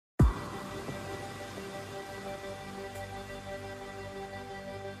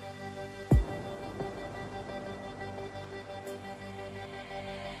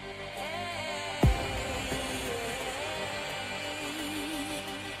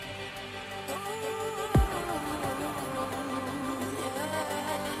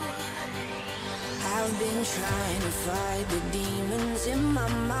been trying to fight the demons in my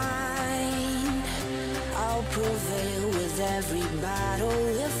mind. I'll prevail with every battle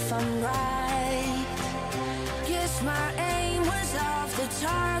if I'm right. Guess my aim was off, the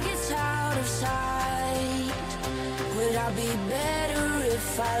target's out of sight. Would I be better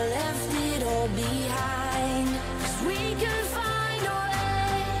if I left it all behind? 'Cause we can find a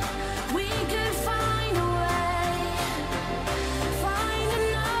way, we can find a way. Find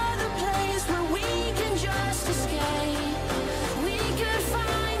another place where we can just escape. We could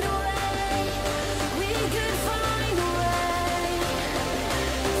find a way, we could find a way.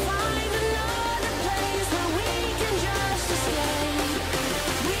 Find another place where we can just escape.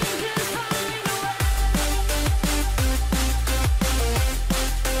 We could find a way.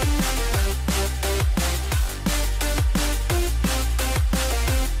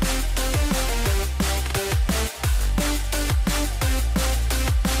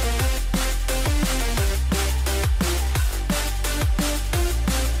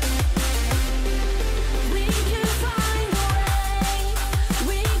 We can find a way,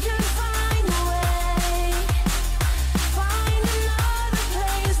 we can find a way. Find another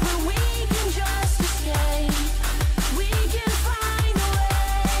place where we can just escape. We can find a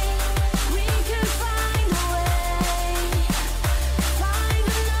way, we can find a way. Find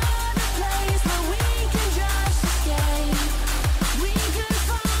another place where we can just escape. We can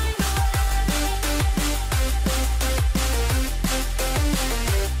find a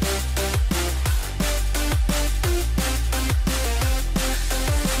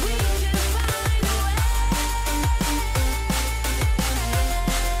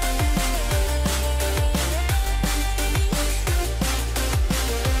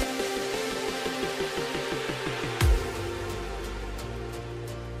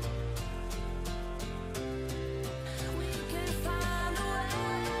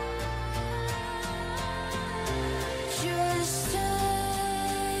Just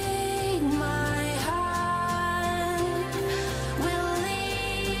take my hand. We'll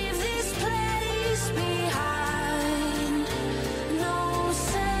leave this place behind. No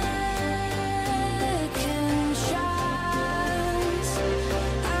second chance.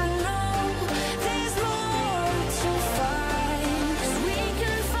 I know there's more to find. 'Cause we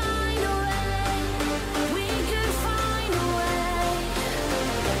can find a way, we can find a way.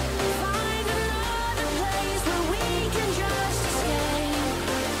 Find another place where we can just escape.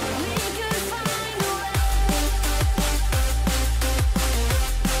 We can find a way.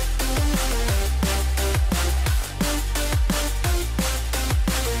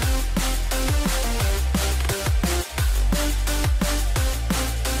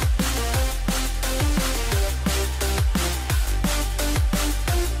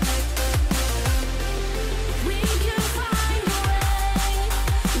 We can find a way,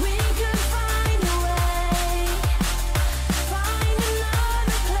 we can find a way. Find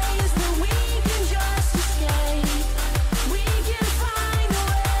another place where we can just escape. We can find a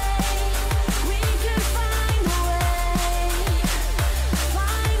way, we can find a way.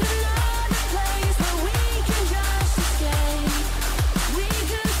 Find another place where we can just escape. We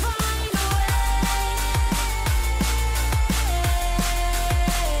can find a way.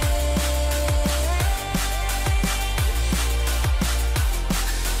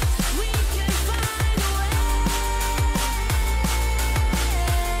 We can find a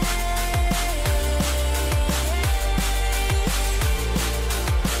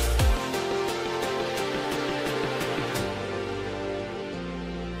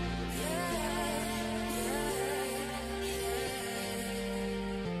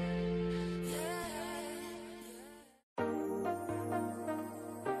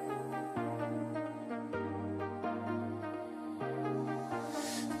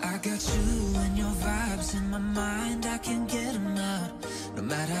I got you and your vibes in my mind, I can't get them out, no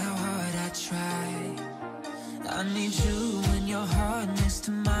matter how hard I try. I need you and your heart next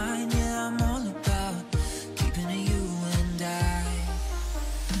to mine, yeah, I'm all about keeping it you and I.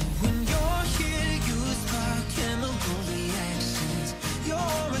 When you're here, you spark chemical reactions, your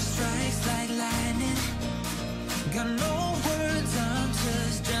aura strikes like lightning. Got no words, I'm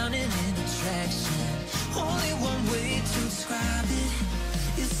just drowning in attraction. Only one way to describe it.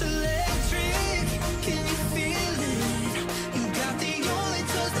 It's electric, can you feel it? You got the only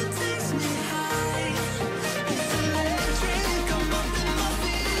touch that takes me high. It's electric, I'm up in my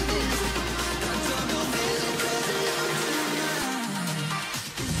feelings.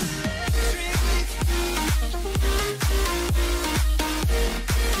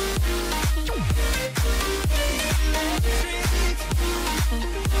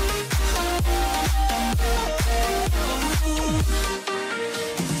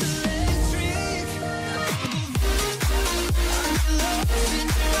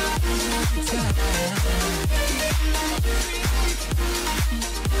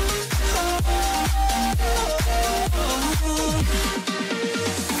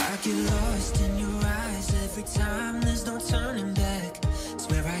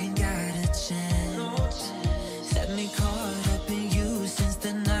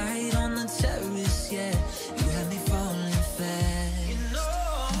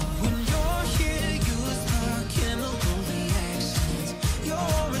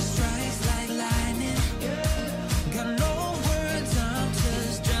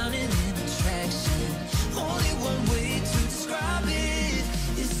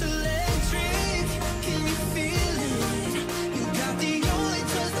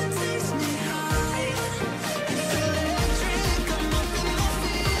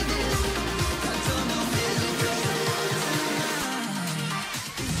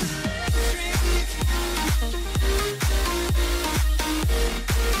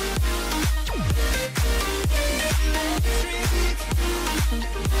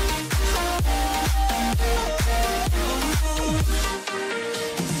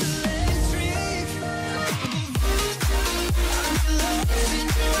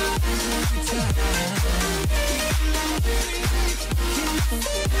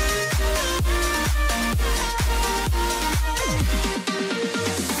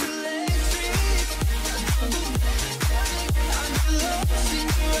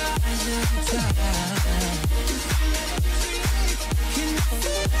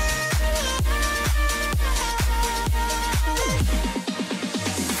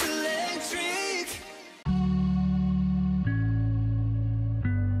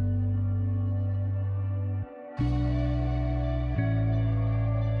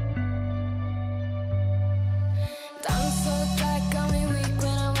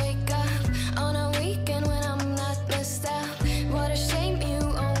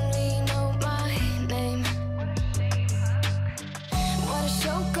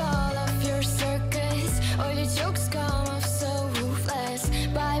 choke all of your circus. All your jokes come off so ruthless.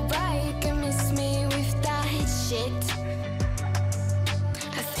 Bye bye, you can miss me with that shit.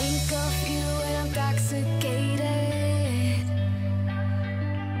 I think of you when I'm intoxicated.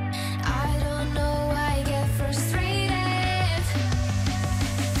 I don't know why I get frustrated.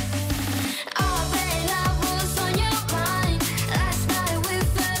 Oh, babe, I was on your mind. Last night we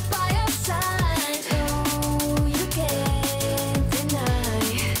fell by your side. Oh, you can't deny.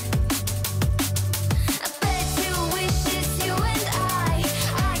 I bet you wish it's you and I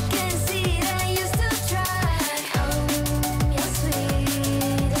can see that you still try. Oh, your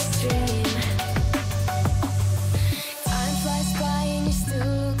sweetest dream. Time flies by and you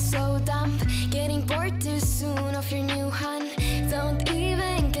still look so dumb. Getting bored too soon of your new hun. Don't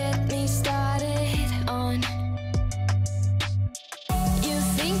even get me started on. You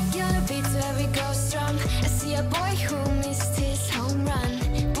think you'll beat to every ghost drum. I see a boy who missed his home run.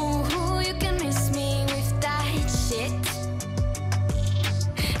 Boo-hoo, you can miss me with that shit.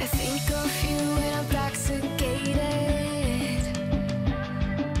 I think of you when I'm intoxicated.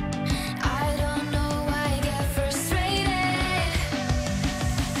 I don't know why I get frustrated.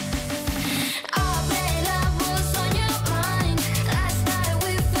 Oh, babe, I was on your mind. Last night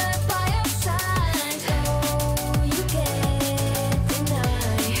we fell by your side. Oh, you can't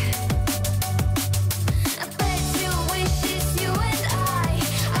deny. I bet you wish it's you and I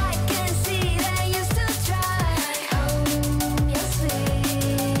can see that you still try. Oh, your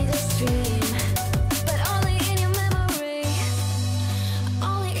sweetest dream. But only in your memory.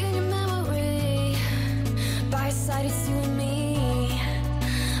 Only in your memory. By your side it's you and me.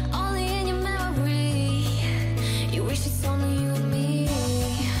 Only in your memory. You wish it's only you and me.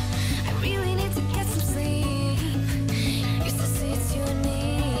 I really need to get some sleep. Used to say it's you and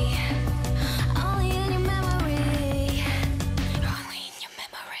me. Only in your memory. Only in your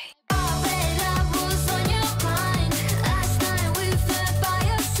memory. Oh, babe, I was on your mind. Last night we fell by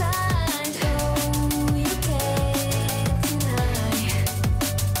your side. Oh, you can't deny.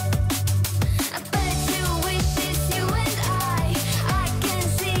 I bet you wish it's you and I can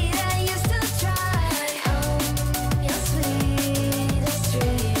see that you still try. Oh, your sweetest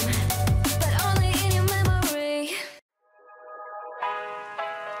dream. But only in your memory.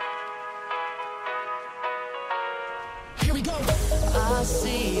 Here we go. I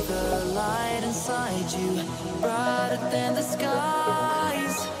see the light inside you, brighter than the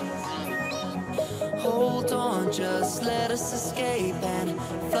skies. Hold on, just let us escape and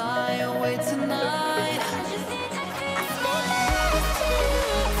fly away tonight.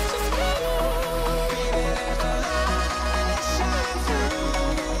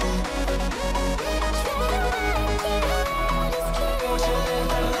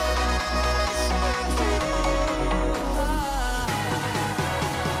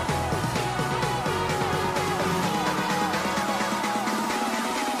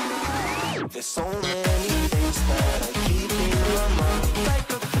 There's so many things that I keep in my mind. Like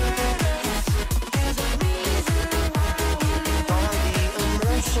a past, there's a reason.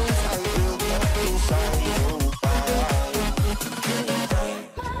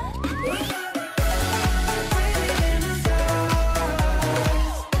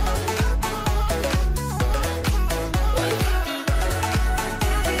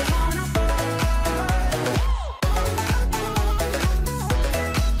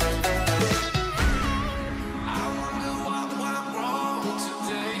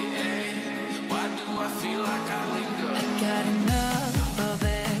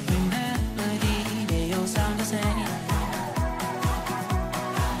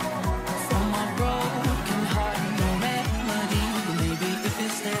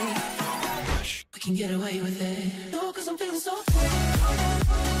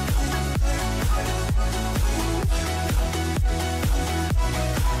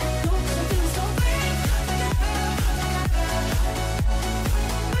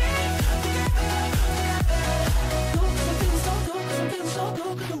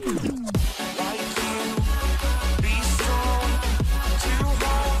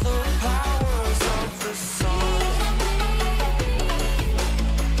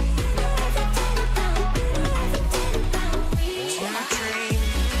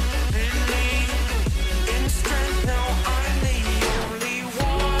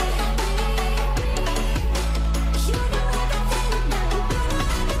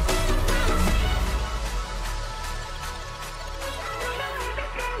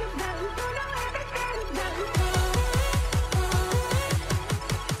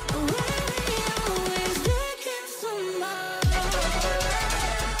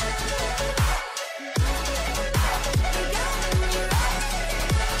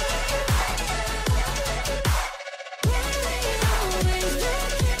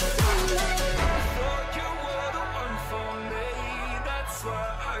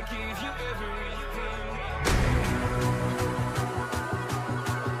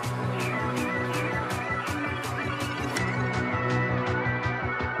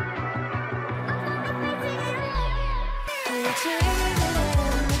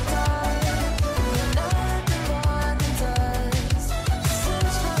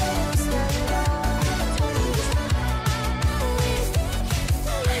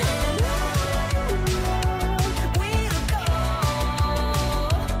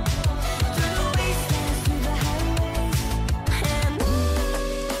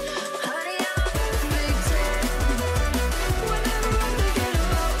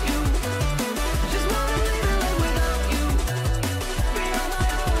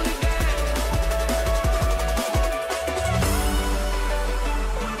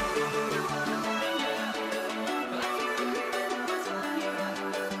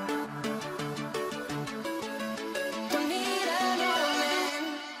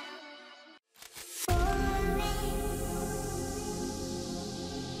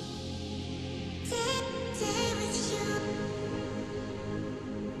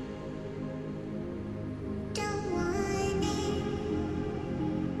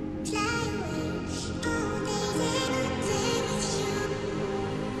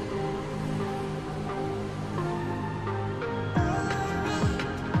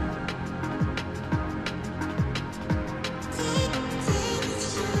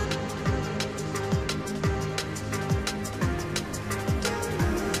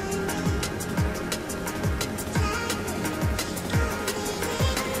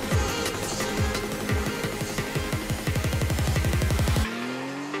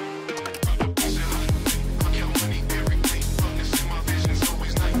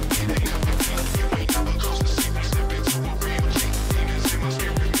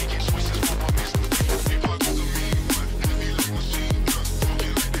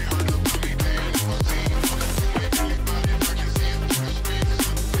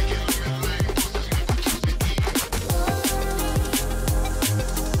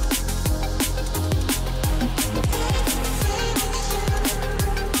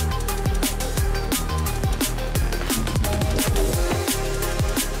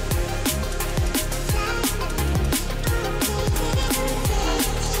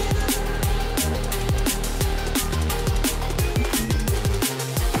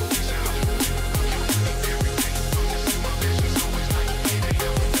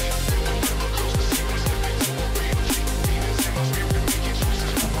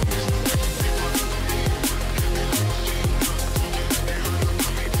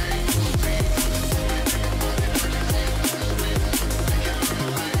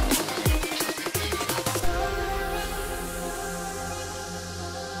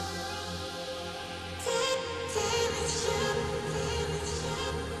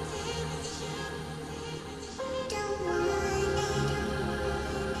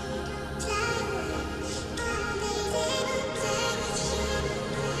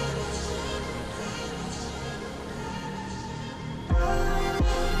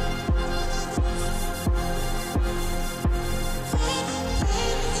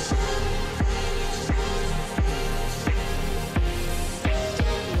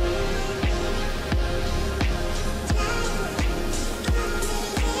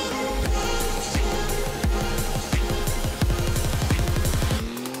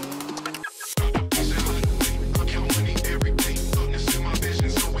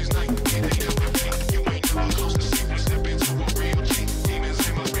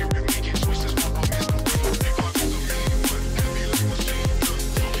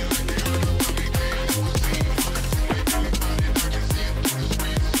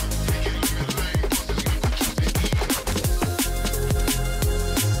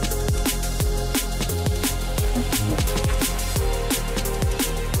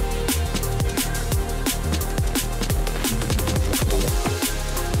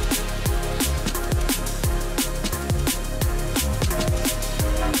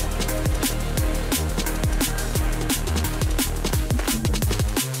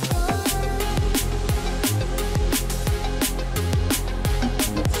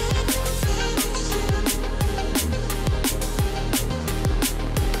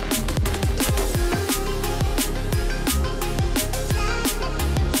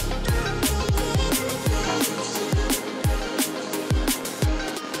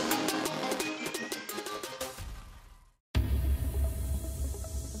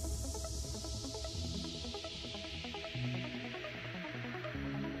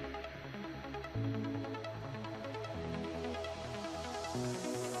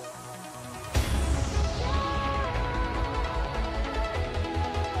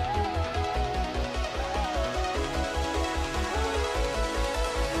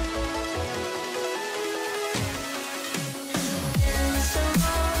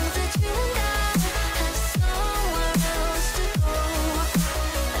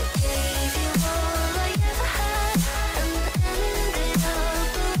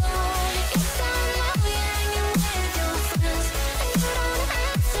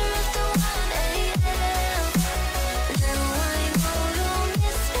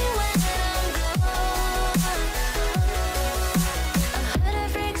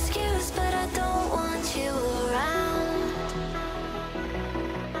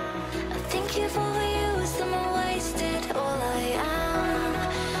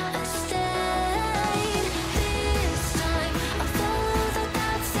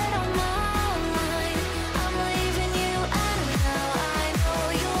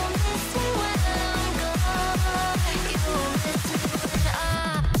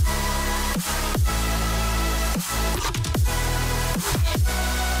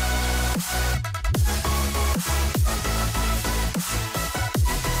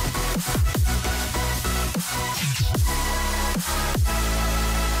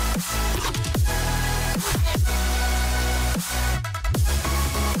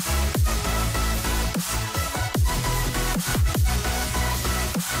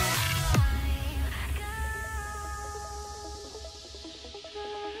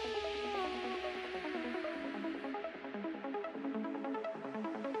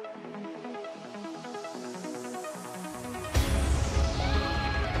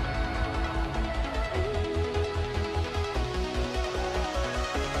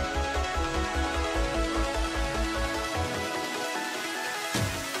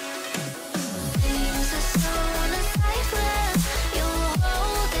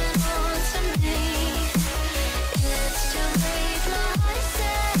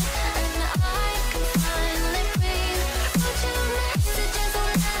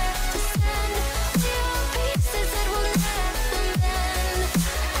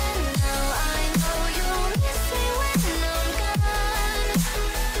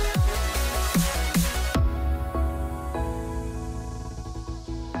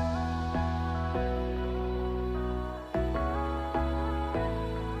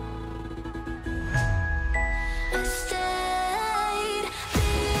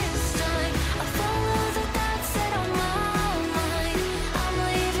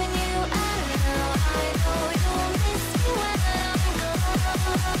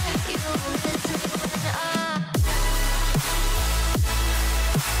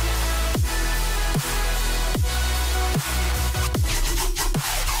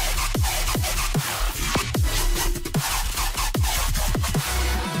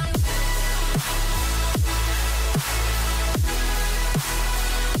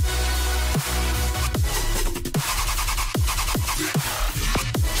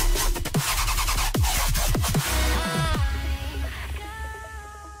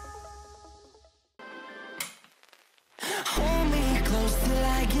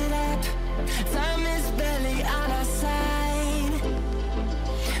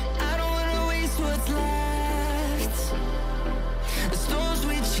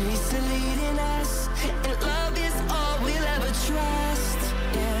 streets are leading us, and love is all we'll ever trust.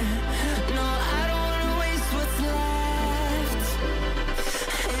 Yeah, no, I don't wanna waste what's left.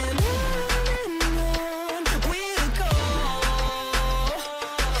 And on we'll go,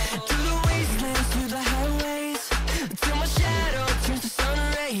 through the wastelands, through the highways, till my shadow turns to sun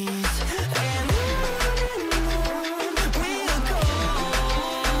rays. And on we'll go,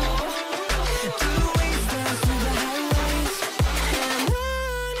 through the wastelands, through the highways, and on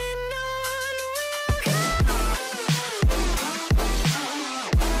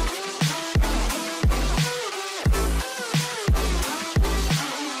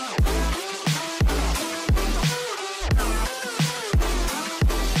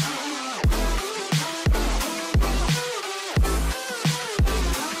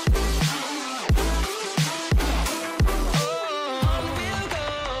we'll go.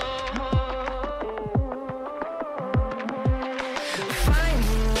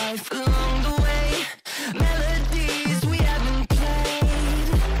 Finding life along the way, melodies we haven't played.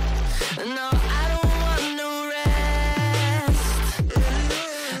 No, I don't want no rest.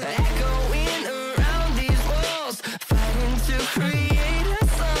 Echoing around these walls, fighting to create a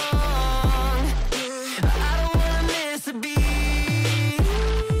song. I don't wanna miss a beat.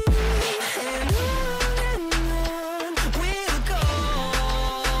 And on we'll go,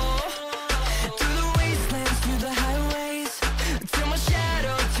 through the wastelands, through the highways, till my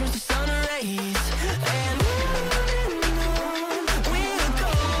shadow turns to sun rays. And on we'll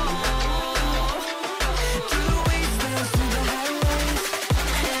go, through the wastelands, through the highways,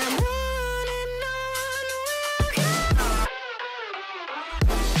 and on we'll go.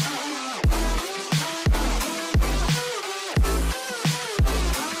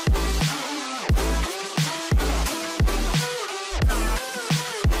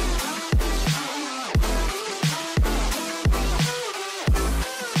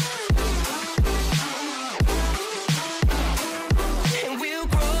 And we'll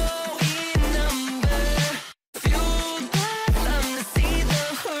grow in number, fueled by them to see the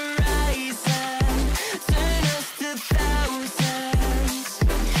horizon, turn us to thousands.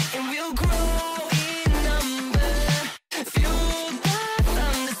 And we'll grow in number, fueled by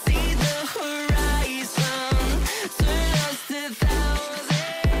them to see the horizon, turn us to thousands.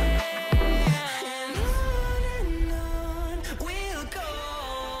 And on we'll go,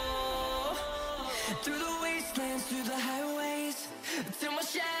 through the wastelands, through the highways, till my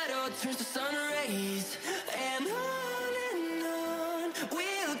shadow turns to sun rays. And on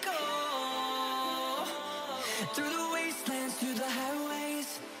we'll go, through the wastelands, through the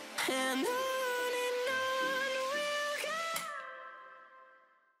highways, and on we'll go.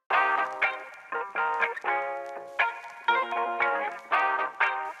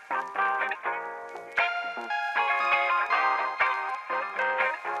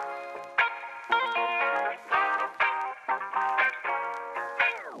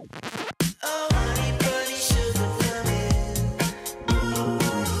 Oh, honey bunny, sugar come in.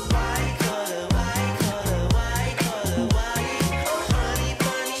 White collar, white collar, white collar, white. Oh, honey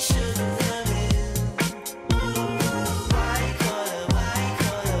bunny, sugar come in.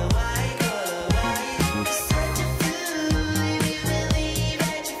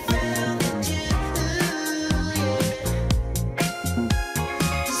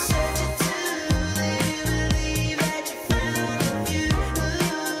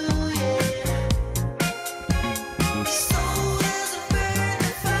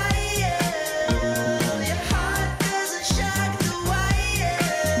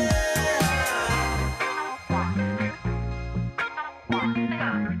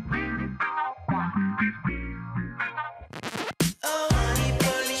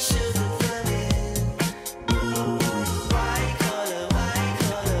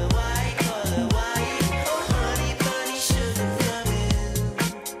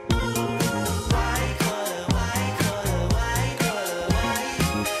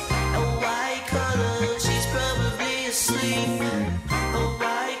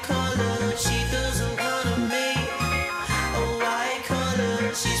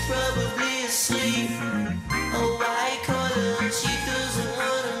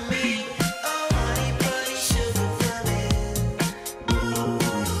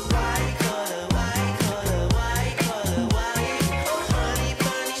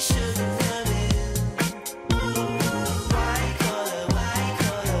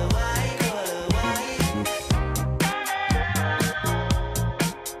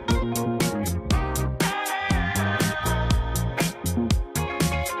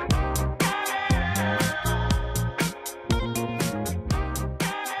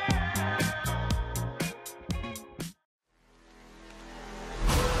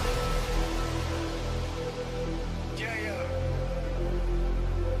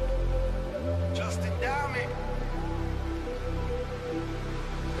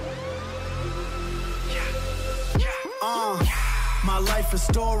 My life a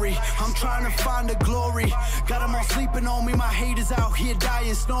story, I'm trying to find the glory. Got them all sleeping on me, my haters out here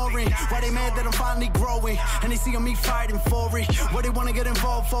dying, snoring. Why they mad that I'm finally growing, and they see me fighting for it. What they wanna get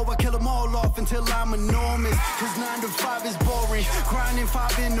involved for, I kill them all off until I'm enormous. Cause 9 to 5 is boring, grinding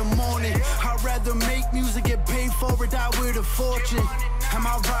 5 in the morning. I'd rather make music, get paid for it, die with a fortune. And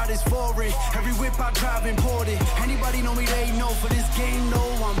my ride is for it, every whip I drive imported. Anybody know me, they know, for this game, no,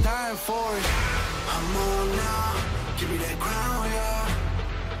 I'm dying for it. I'm on now, give me that crown,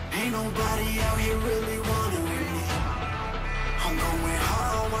 yeah. Ain't nobody out here really wanting with me. I'm going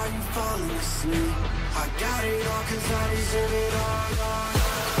hard while you falling asleep. I got it all cause I deserve it all.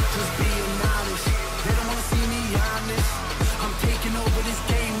 Just being honest, they don't wanna see me honest. I'm taking over this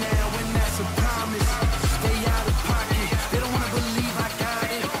game now and that's a promise. Stay out of pocket, they don't wanna believe I got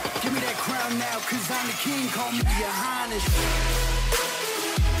it. Give me that crown now cause I'm the king, call me your highness.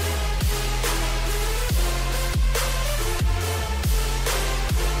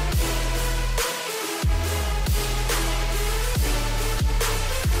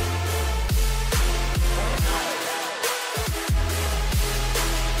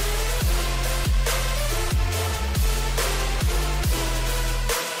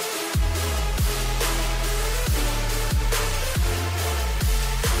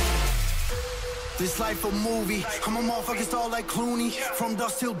 This life a movie, I'm a motherfucking star like Clooney. From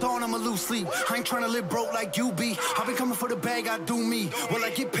dusk till dawn, I'm a loose sleep. I ain't tryna live broke like you be. I've been coming for the bag, I do me. Will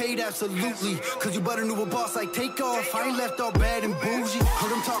I get paid? Absolutely. Cause you better knew a boss like Takeoff. I ain't left all bad and bougie.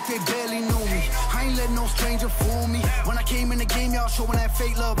 Heard them talk, they barely knew me. I ain't let no stranger fool me. When I came in the game, y'all showing that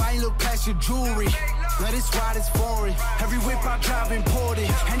fake love. I ain't look past your jewelry. Now this ride is foreign. Every whip I drive imported.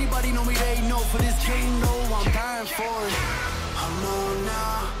 Anybody know me, they know. For this game, no, I'm dying for it. I'm on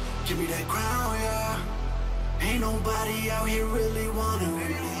now. Give me that crown, yeah. Ain't nobody out here really wanting with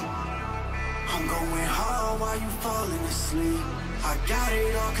me. I'm going hard while you falling asleep. I got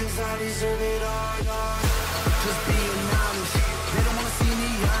it all cause I deserve it all. Just being honest, they don't wanna see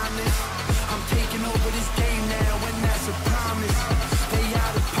me honest. I'm taking over this game now and that's a promise. Stay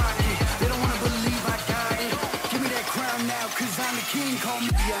out of pocket, they don't wanna believe I got it. Give me that crown now cause I'm the king, call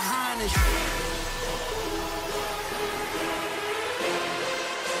me your highness.